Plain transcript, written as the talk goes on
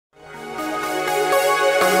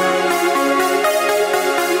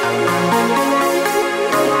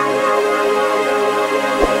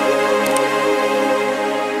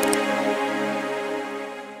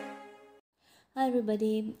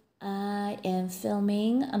everybody. I am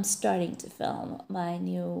filming, I'm starting to film my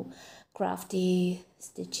new crafty,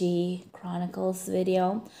 stitchy Chronicles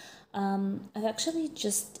video. I've actually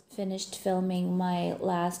just finished filming my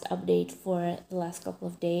last update for the last couple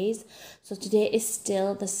of days. So today is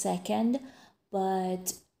still the second,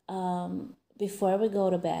 but before we go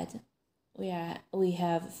to bed, we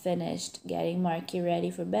have finished getting Marky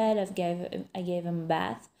ready for bed. I gave him a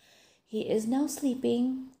bath. He is now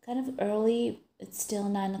sleeping kind of early. It's still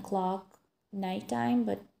 9 o'clock nighttime,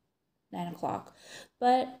 but 9 o'clock.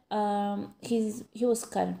 But he was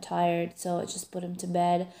kind of tired, so I just put him to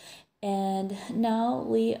bed. And now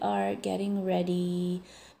we are getting ready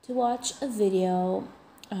to watch a video,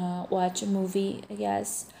 watch a movie, I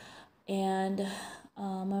guess. And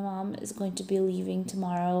my mom is going to be leaving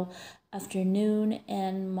tomorrow afternoon,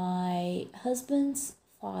 and my husband's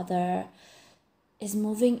father is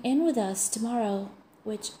moving in with us tomorrow,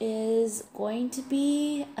 which is going to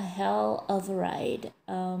be a hell of a ride.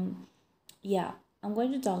 Yeah, I'm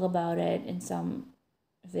going to talk about it in some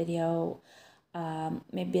video,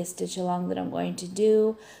 maybe a stitch along that I'm going to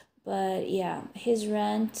do. But yeah, his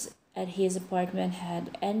rent at his apartment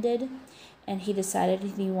had ended, and he decided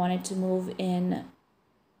he wanted to move in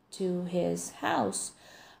to his house.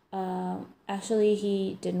 Actually,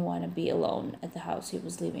 he didn't want to be alone at the house he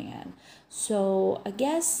was living in. So I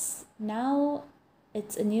guess now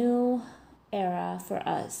it's a new era for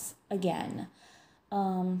us again.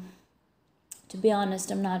 To be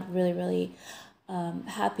honest, I'm not really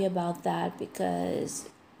happy about that because,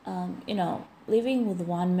 living with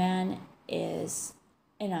one man is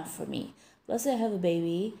enough for me. Plus, I have a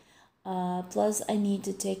baby. Plus, I need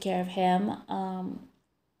to take care of him.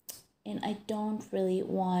 And I don't really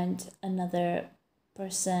want another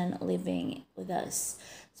person living with us,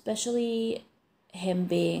 especially him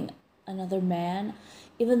being another man,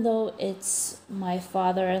 even though it's my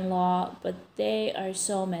father-in-law, but they are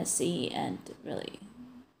so messy, and really,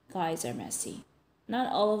 guys are messy.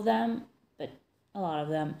 Not all of them, but a lot of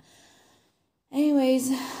them.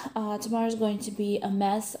 Anyways, tomorrow's going to be a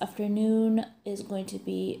mess. Afternoon is going to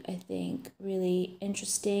be, I think, really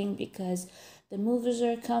interesting because the movers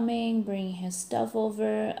are coming, bringing his stuff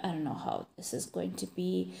over. I don't know how this is going to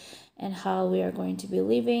be and how we are going to be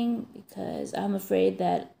leaving, because I'm afraid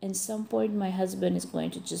that in some point my husband is going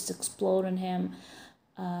to just explode on him.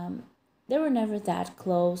 They were never that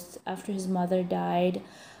close. After his mother died,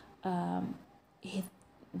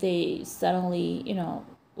 they suddenly,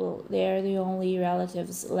 they're the only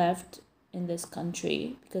relatives left in this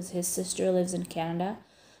country because his sister lives in Canada.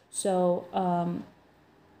 So,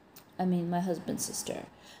 my husband's sister.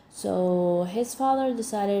 So his father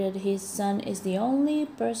decided that his son is the only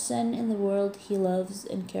person in the world he loves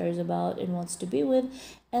and cares about and wants to be with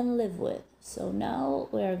and live with. So now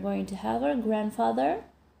we are going to have our grandfather,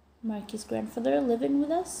 Marky's grandfather, living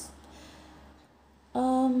with us.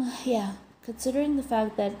 Yeah, considering the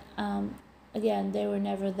fact that again, they were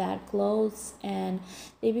never that close and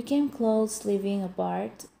they became close living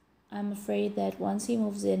apart, I'm afraid that once he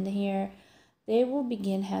moves in here, they will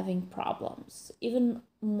begin having problems, even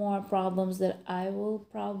more problems that I will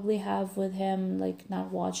probably have with him, like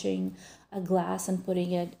not washing a glass and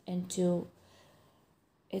putting it into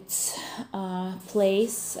its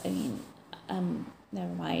place.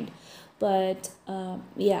 Never mind. But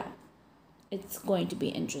yeah, it's going to be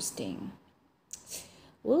interesting.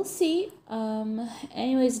 We'll see.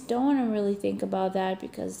 Anyways, don't want to really think about that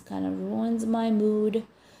because it kind of ruins my mood.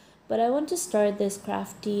 But I want to start this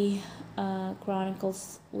crafty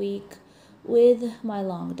Chronicles week with my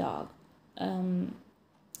long dog.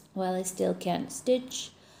 While I still can't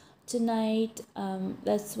stitch tonight,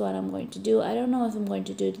 that's what I'm going to do. I don't know if I'm going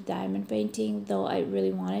to do the diamond painting, though I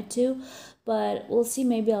really wanted to. But we'll see.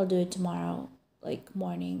 Maybe I'll do it tomorrow, like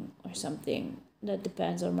morning or something. That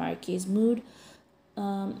depends on Marky's mood.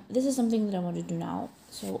 This is something that I want to do now.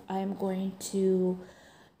 So I'm going to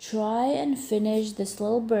try and finish this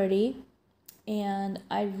little birdie, and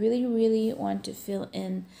I really want to fill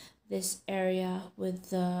in this area with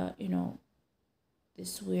the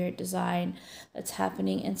this weird design that's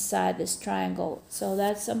happening inside this triangle. So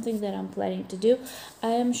that's something that I'm planning to do.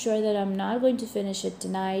 I am sure that I'm not going to finish it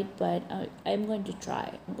tonight, but I'm going to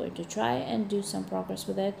try. I'm going to try and do some progress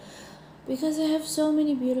with it because I have so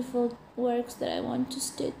many beautiful works that I want to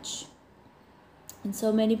stitch and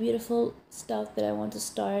so many beautiful stuff that I want to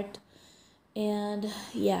start. And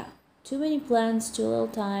yeah, too many plans, too little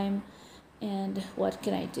time, and what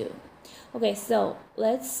can I do? Okay, so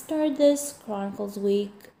let's start this Chronicles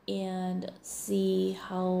week and see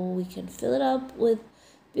how we can fill it up with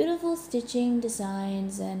beautiful stitching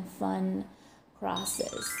designs and fun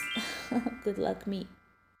crosses. Good luck me.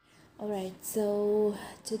 Alright, so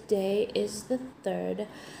today is the 3rd.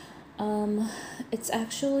 It's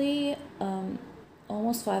actually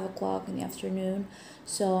almost 5 o'clock in the afternoon,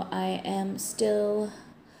 so I am still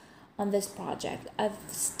on this project. I've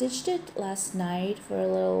stitched it last night for a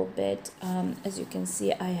little bit. As you can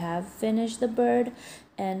see, I have finished the bird,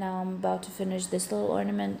 and now I'm about to finish this little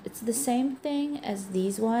ornament. It's the same thing as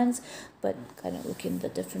these ones, but kind of looking the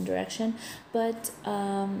different direction. But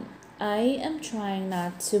I am trying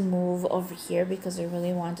not to move over here because I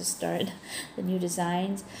really want to start the new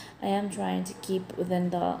designs. I am trying to keep within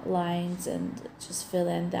the lines and just fill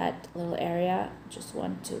in that little area. Just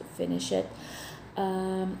want to finish it.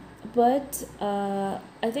 But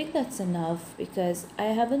I think that's enough because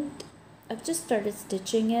I've just started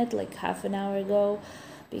stitching it like half an hour ago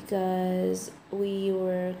because we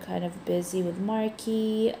were kind of busy with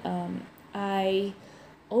Marky. I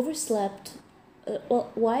overslept. Well,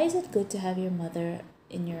 why is it good to have your mother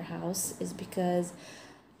in your house is because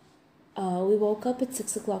we woke up at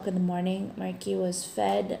 6 o'clock in the morning. Marky was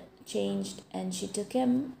fed, changed, and she took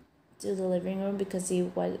him to the living room because he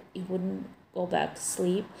wouldn't go back to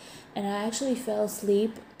sleep, and I actually fell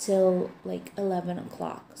asleep till like 11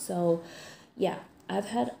 o'clock. So yeah, I've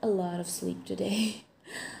had a lot of sleep today.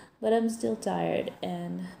 But I'm still tired,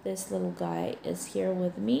 and this little guy is here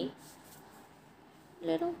with me.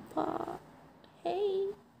 Little paw. Hey,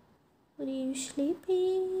 what are you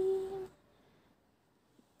sleeping?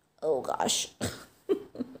 Oh gosh.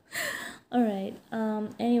 All right.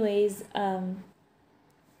 Anyways,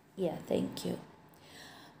 yeah, thank you.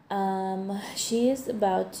 She is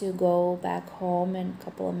about to go back home in a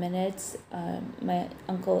couple of minutes. My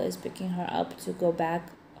uncle is picking her up to go back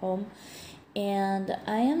home, and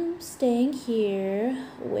I am staying here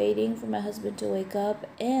waiting for my husband to wake up.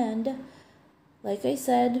 And like I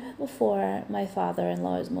said before, my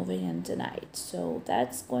father-in-law is moving in tonight, so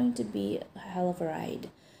that's going to be a hell of a ride.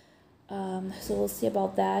 So we'll see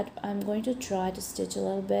about that. I'm going to try to stitch a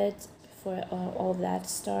little bit before all that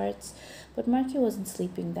starts, but Marky wasn't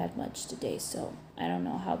sleeping that much today, so I don't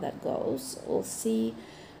know how that goes. We'll see.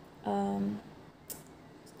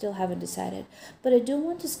 Still haven't decided, but I do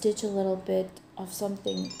want to stitch a little bit of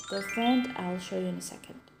something different. I'll show you in a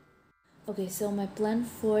second. Okay, so my plan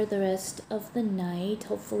for the rest of the night,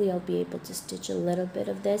 hopefully I'll be able to stitch a little bit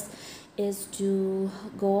of this, is to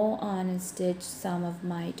go on and stitch some of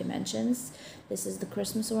my dimensions. This is the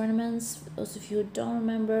Christmas ornaments. For those of you who don't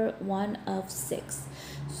remember, 1 of 6.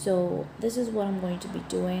 So this is what I'm going to be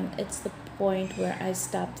doing. It's the point where I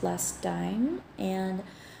stopped last time, and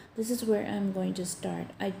this is where I'm going to start.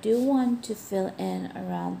 I do want to fill in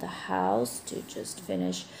around the house to just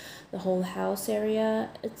finish the whole house area.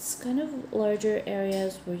 It's kind of larger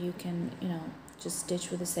areas where you can, just stitch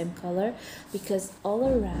with the same color, because all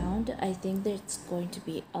around I think that it's going to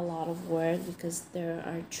be a lot of work because there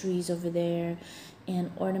are trees over there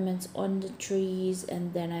and ornaments on the trees,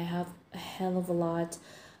 and then I have a hell of a lot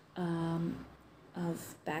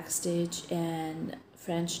of backstitch and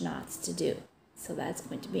French knots to do. So that's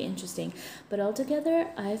going to be interesting. But altogether,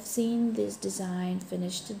 I've seen this design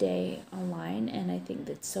finished today online, and I think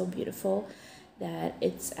that's so beautiful that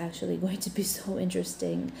it's actually going to be so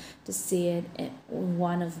interesting to see it in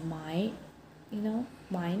one of mine.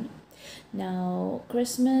 Now,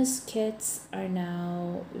 Christmas kits are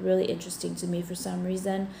now really interesting to me for some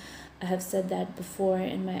reason. I have said that before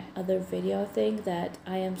in my other video, I think, that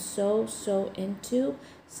I am so into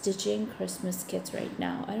stitching Christmas kits right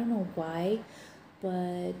now. I don't know why,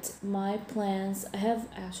 but my plans, I have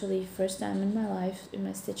actually, first time in my life, in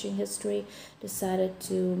my stitching history, decided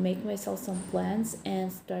to make myself some plans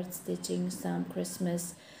and start stitching some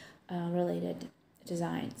Christmas related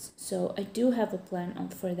designs. So I do have a plan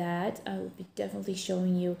for that. I will be definitely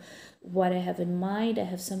showing you what I have in mind. I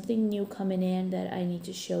have something new coming in that I need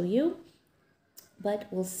to show you, but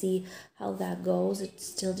we'll see how that goes. It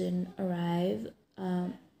still didn't arrive.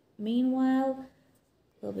 Meanwhile,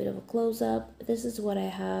 a little bit of a close-up. This is what I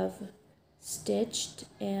have stitched,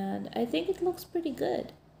 and I think it looks pretty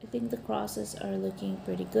good. I think the crosses are looking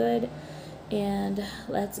pretty good, and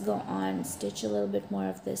let's go on and stitch a little bit more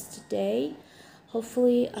of this today.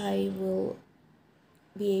 Hopefully I will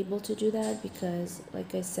be able to do that because,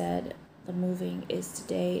 like I said, the moving is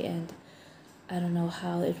today, and I don't know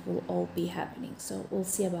how it will all be happening, so we'll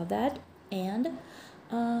see about that. And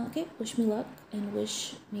okay, wish me luck, and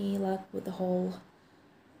wish me luck with the whole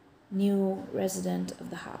new resident of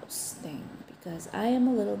the house thing, because I am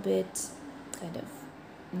a little bit kind of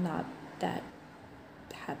not that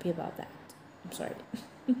happy about that. I'm sorry.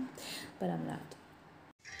 But I'm not.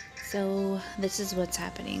 So this is what's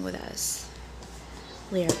happening with us.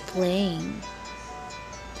 We are playing.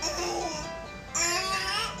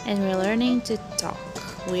 And we're learning to talk.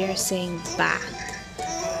 We are saying ba.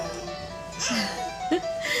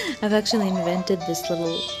 I've actually invented this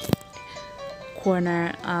little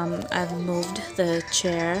corner. I've moved the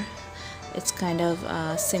chair. It's kind of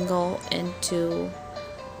single into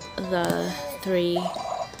the three,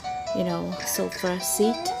 sofa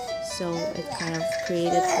seat. So it kind of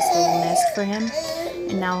created this little nest for him.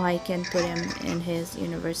 And now I can put him in his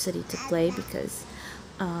university to play because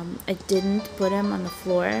I didn't put him on the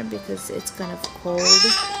floor because it's kind of cold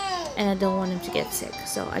and I don't want him to get sick.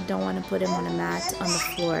 So I don't want to put him on a mat on the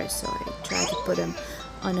floor. So I try to put him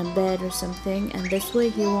on a bed or something, and this way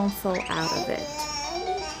he won't fall out of it.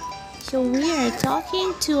 So we are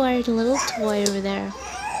talking to our little toy over there.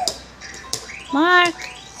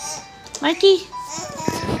 Marky.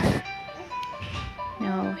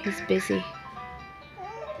 No, he's busy.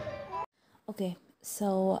 Okay,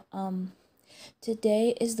 so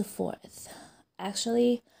today is the 4th.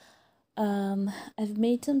 Actually, I've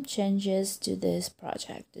made some changes to this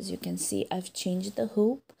project. As you can see, I've changed the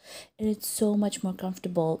hoop and it's so much more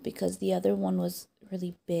comfortable because the other one was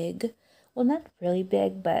really big. Well, not really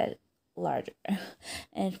big, but larger.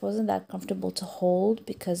 And it wasn't that comfortable to hold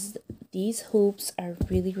because these hoops are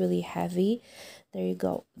really, really heavy. There you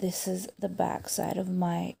go. This is the back side of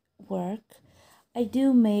my work. I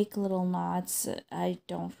do make little knots. I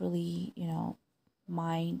don't really,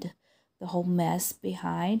 mind the whole mess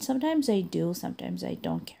behind. Sometimes I do, sometimes I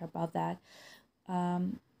don't care about that.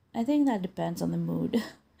 I think that depends on the mood.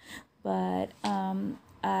 But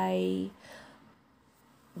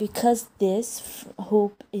because this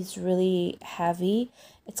hoop is really heavy,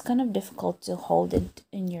 it's kind of difficult to hold it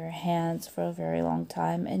in your hands for a very long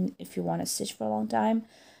time. And if you want to stitch for a long time,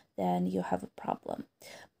 then you have a problem.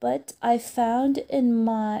 But I found in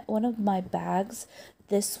one of my bags,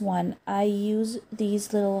 this one, I use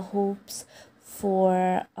these little hoops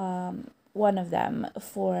for one of them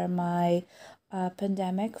for my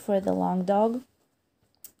pandemic for the long dog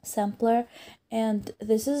sampler, and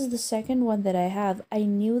this is the second one that I have. I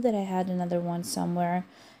knew that I had another one somewhere,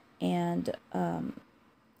 and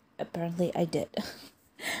apparently I did.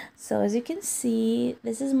 So as you can see,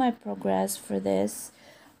 this is my progress for this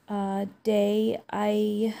day.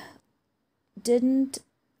 I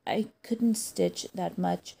couldn't stitch that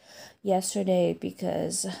much yesterday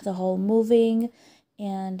because the whole moving,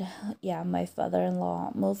 and yeah, my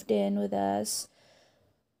father-in-law moved in with us.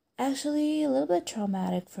 Actually, a little bit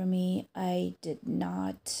traumatic for me. I did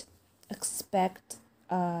not expect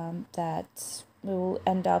that we will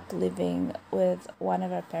end up living with one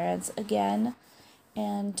of our parents again,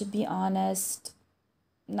 and to be honest,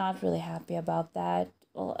 not really happy about that.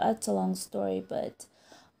 Well, that's a long story, but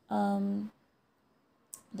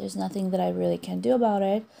there's nothing that I really can do about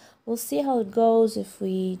it. We'll see how it goes. If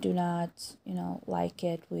we do not, like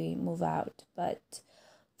it, we move out. But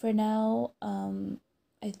for now,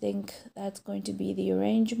 I think that's going to be the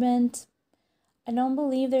arrangement. I don't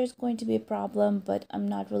believe there's going to be a problem, but I'm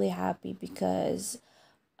not really happy because,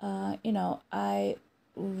 I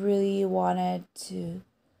really wanted to,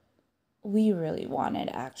 we really wanted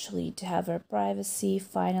actually to have our privacy.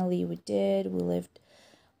 Finally, we did. We lived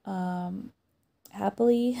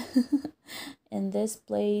happily in this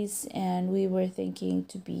place, and we were thinking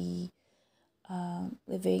to be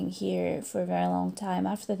living here for a very long time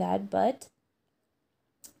after that, but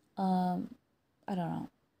I don't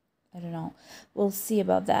know, we'll see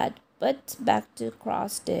about that. But back to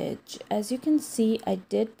cross stitch. As you can see, I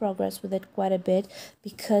did progress with it quite a bit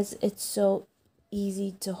because it's so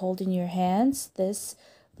easy to hold in your hands. This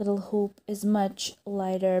little hoop is much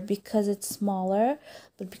lighter because it's smaller,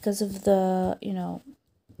 but because of the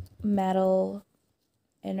metal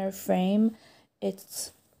inner frame,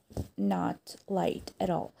 it's not light at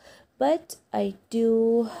all. But I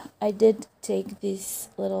did take this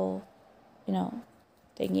little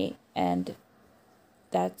thingy, and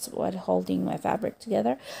that's what holding my fabric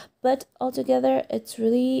together. But altogether, it's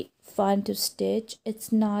really fun to stitch.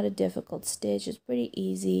 It's not a difficult stitch, it's pretty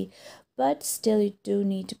easy, but still you do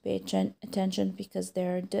need to pay attention because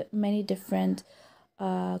there are many different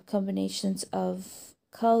combinations of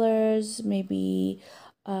colors, maybe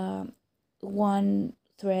one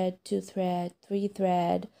thread, two thread, three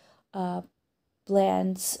thread,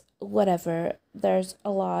 blends, whatever. There's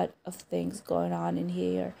a lot of things going on in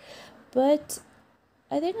here, but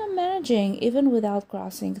I think I'm managing even without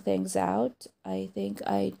crossing things out. I think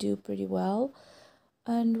I do pretty well,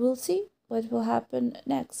 and we'll see what will happen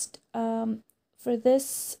next. For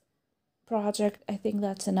this project, I think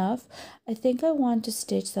that's enough. I think I want to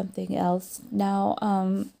stitch something else now.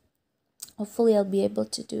 Hopefully I'll be able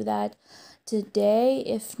to do that today.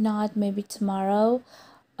 If not, maybe tomorrow.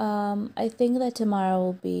 I think that tomorrow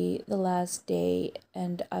will be the last day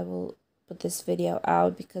and I will put this video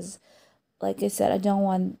out because, like I said, I don't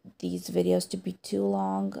want these videos to be too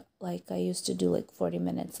long. Like I used to do like 40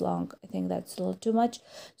 minutes long. I think that's a little too much.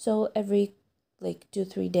 So every like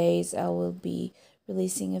 2-3 days I will be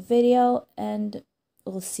releasing a video and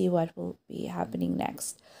we'll see what will be happening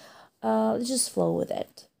next. Let's just flow with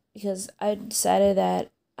it because I decided that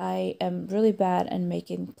I am really bad at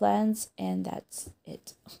making plans and that's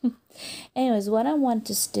it. Anyways, what I want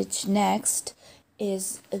to stitch next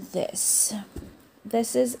is this.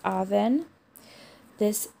 This is Oven.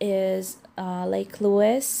 This is Lake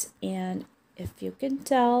Louise, and if you can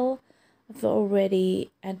tell, I've already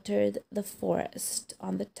entered the forest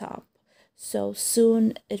on the top. So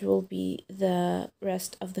soon it will be the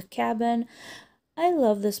rest of the cabin. I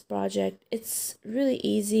love this project. It's really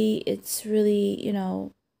easy. It's really,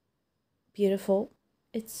 beautiful.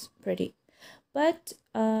 It's pretty. But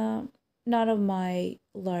not of my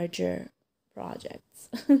larger projects.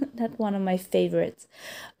 Not one of my favorites.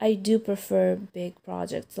 I do prefer big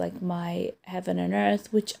projects like my Heaven and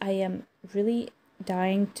Earth, which I am really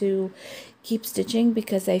dying to keep stitching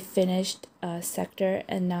because I finished a sector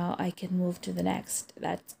and now I can move to the next.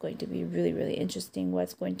 That's going to be really, really interesting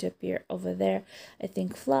what's going to appear over there. I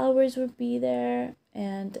think flowers will be there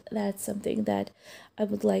and that's something that I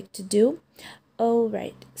would like to do. All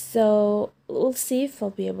right, so we'll see if I'll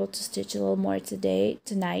be able to stitch a little more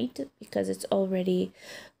tonight, because it's already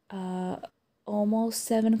almost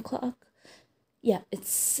 7 o'clock. Yeah, it's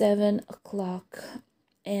 7 o'clock,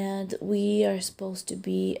 and we are supposed to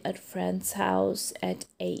be at friend's house at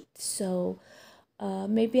 8. So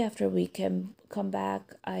maybe after we can come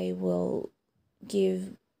back, I will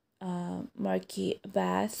give Marky a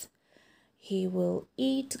bath. He will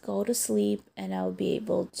eat, go to sleep, and I'll be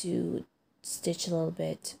able to stitch a little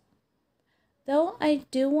bit. Though I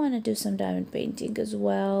do want to do some diamond painting as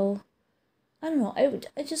well. I don't know,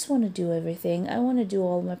 I just want to do everything. I want to do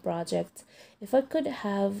all my projects. If I could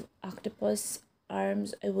have octopus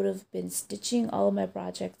arms, I would have been stitching all of my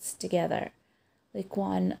projects together, like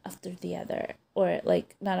one after the other, or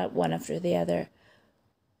like not one after the other,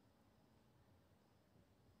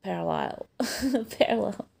 parallel.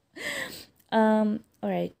 Parallel. All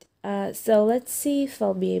right. So let's see if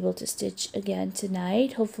I'll be able to stitch again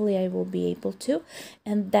tonight. Hopefully I will be able to,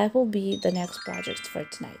 and that will be the next project for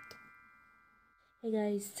tonight. Hey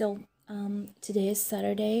guys, so today is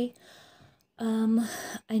Saturday.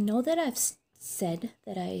 I know that I've said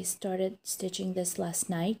that I started stitching this last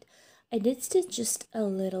night. I did stitch just a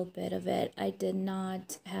little bit of it. I did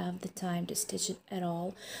not have the time to stitch it at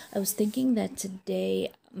all. I was thinking that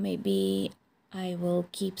today maybe I will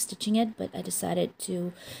keep stitching it, but I decided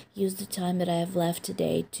to use the time that I have left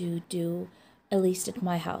today to do, at least at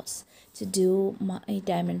my house, to do my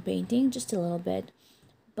diamond painting just a little bit.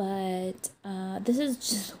 But this is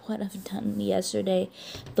just what I've done yesterday.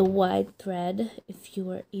 The white thread, if you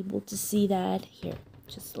were able to see that here,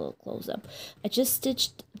 just a little close up. I just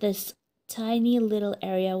stitched this tiny little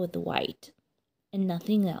area with the white and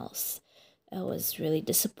nothing else. That was really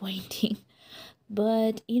disappointing.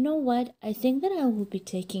 But you know what? I think that I will be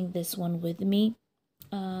taking this one with me.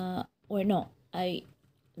 Or no,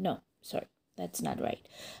 sorry, that's not right.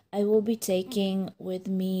 I will be taking with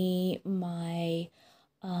me my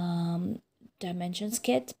dimensions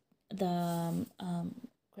kit, the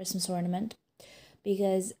Christmas ornament,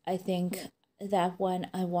 because I think that one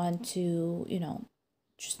I want to,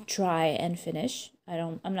 just try and finish.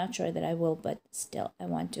 I'm not sure that I will, but still I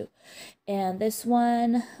want to. And this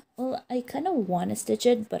one, well, I kind of want to stitch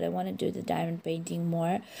it, but I want to do the diamond painting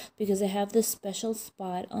more because I have this special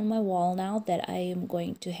spot on my wall now that I am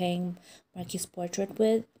going to hang Marky's portrait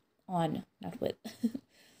not with.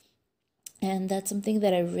 And that's something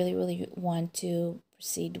that I really, really want to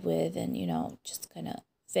proceed with and, just kind of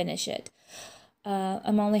finish it.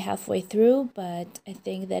 I'm only halfway through, but I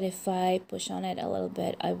think that if I push on it a little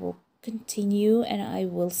bit, I will continue and I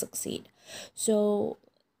will succeed. So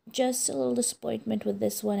just a little disappointment with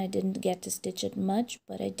this one. I didn't get to stitch it much,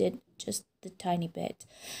 but I did just the tiny bit.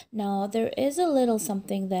 Now there is a little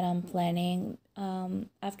something that I'm planning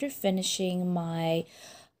after finishing my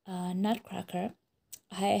nutcracker.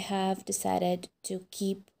 I have decided to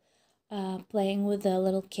keep playing with the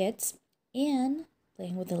little kits and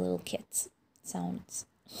playing with the little kits. Sounds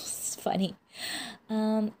funny.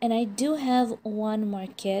 And I do have one more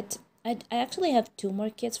kit. I actually have 2 more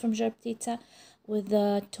kits from Żar with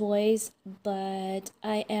the toys, but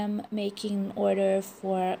I am making an order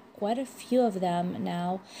for quite a few of them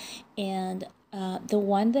now, and The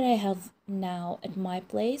one that I have now at my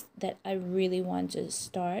place that I really want to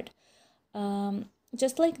start,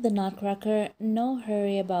 just like the Nutcracker, no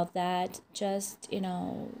hurry about that. Just,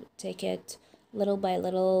 take it little by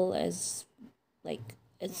little, as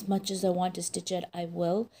much as I want to stitch it, I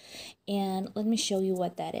will. And let me show you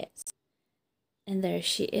what that is. And there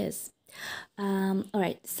she is. All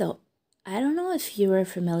right, so I don't know if you are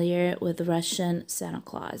familiar with Russian Santa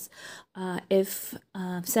Claus. If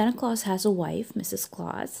Santa Claus has a wife, Mrs.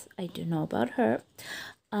 Claus, I do know about her.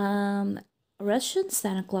 Russian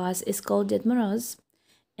Santa Claus is called Ded Moroz,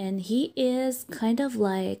 and he is kind of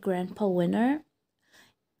like Grandpa Winter.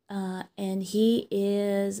 And he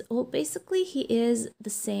is, well, basically, he is the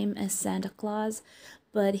same as Santa Claus,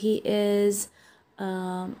 but he has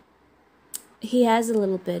a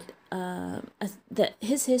little bit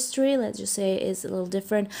his history, let's just say, is a little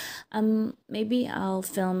different. Maybe I'll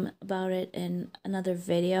film about it in another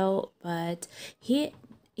video, but he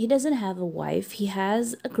doesn't have a wife. He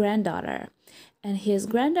has a granddaughter, and his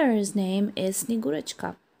granddaughter's name is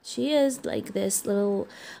Snegurочка. She is like this little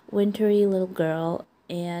wintry little girl,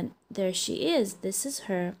 and there she is. This is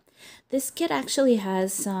her. This kit actually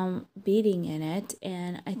has some beading in it,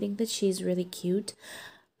 and I think that she's really cute.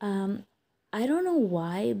 I don't know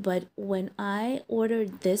why, but when I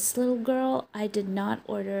ordered this little girl, I did not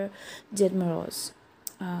order Ded Moroz.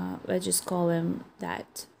 Let's just call him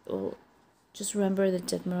that. Well, just remember that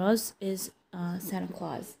Ded Moroz is Santa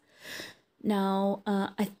Claus. Now,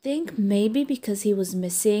 I think maybe because he was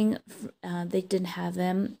missing, they didn't have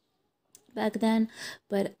him back then,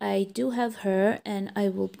 but I do have her, and I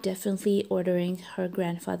will be definitely ordering her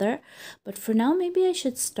grandfather. But for now, maybe I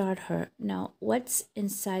should start her. Now, what's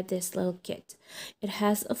inside this little kit? It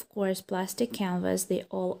has, of course, plastic canvas. They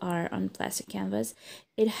all are on plastic canvas.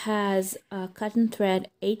 It has cotton thread,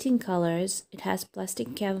 18 colors. It has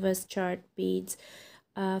plastic canvas, chart, beads.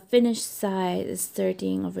 Finished size is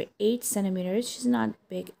 13/8 centimeters. She's not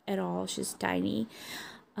big at all. She's tiny.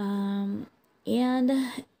 And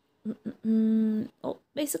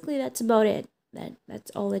basically that's about it.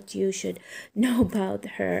 That's all that you should know about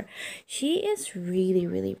her. She is really,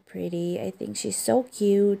 really pretty. I think she's so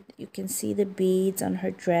cute. You can see the beads on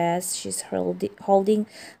her dress. She's holding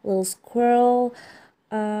a little squirrel.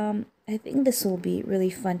 I think this will be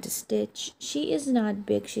really fun to stitch. She is not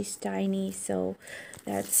big, she's tiny, so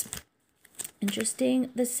that's interesting.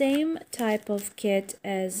 The same type of kit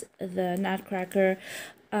as the Nutcracker.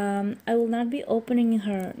 I will not be opening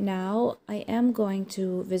her now. I am going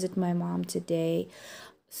to visit my mom today,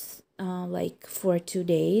 like for 2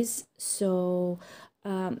 days. So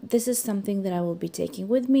this is something that I will be taking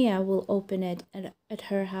with me. I will open it at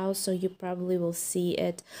her house, so you probably will see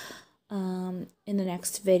it in the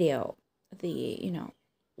next video,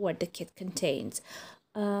 what the kit contains.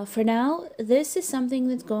 For now, this is something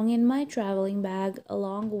that's going in my traveling bag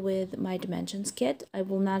along with my dimensions kit. I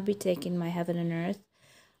will not be taking my heaven and earth,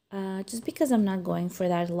 just because I'm not going for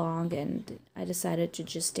that long, and I decided to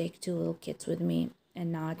just take 2 little kits with me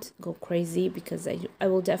and not go crazy, because I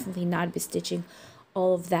will definitely not be stitching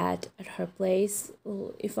all of that at her place.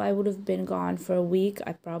 If I would have been gone for a week,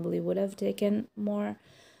 I probably would have taken more,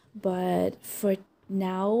 but for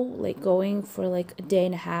now, like going for like a day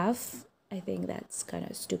and a half, I think that's kind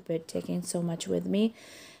of stupid taking so much with me.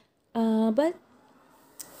 But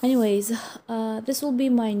anyways, this will be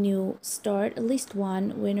my new start, at least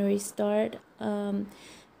one wintry start,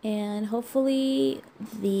 and hopefully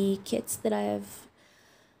the kits that I've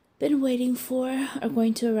been waiting for are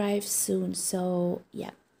going to arrive soon. So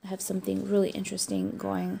yeah, I have something really interesting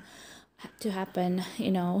going to happen,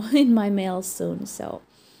 in my mail soon, so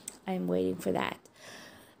I'm waiting for that.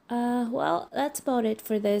 Well, that's about it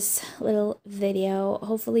for this little video.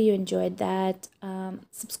 Hopefully you enjoyed that.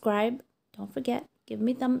 Subscribe, don't forget, give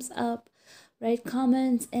me thumbs up, write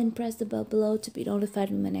comments, and press the bell below to be notified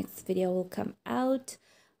when the next video will come out.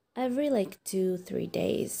 Every like 2-3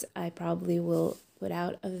 days, I probably will put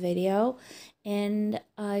out a video, and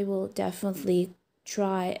I will definitely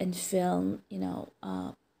try and film,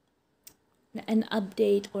 an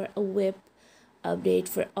update or a whip update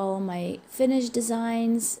for all my finished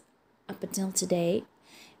designs up until today,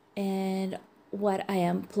 and what I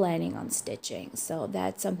am planning on stitching. So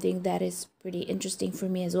that's something that is pretty interesting for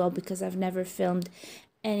me as well, because I've never filmed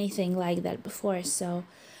anything like that before, so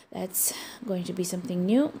that's going to be something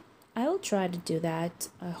new. I will try to do that.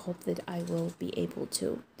 I hope that I will be able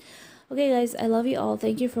to. Okay guys, I love you all.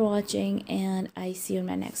 Thank you for watching, and I see you in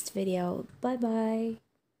my next video. Bye bye.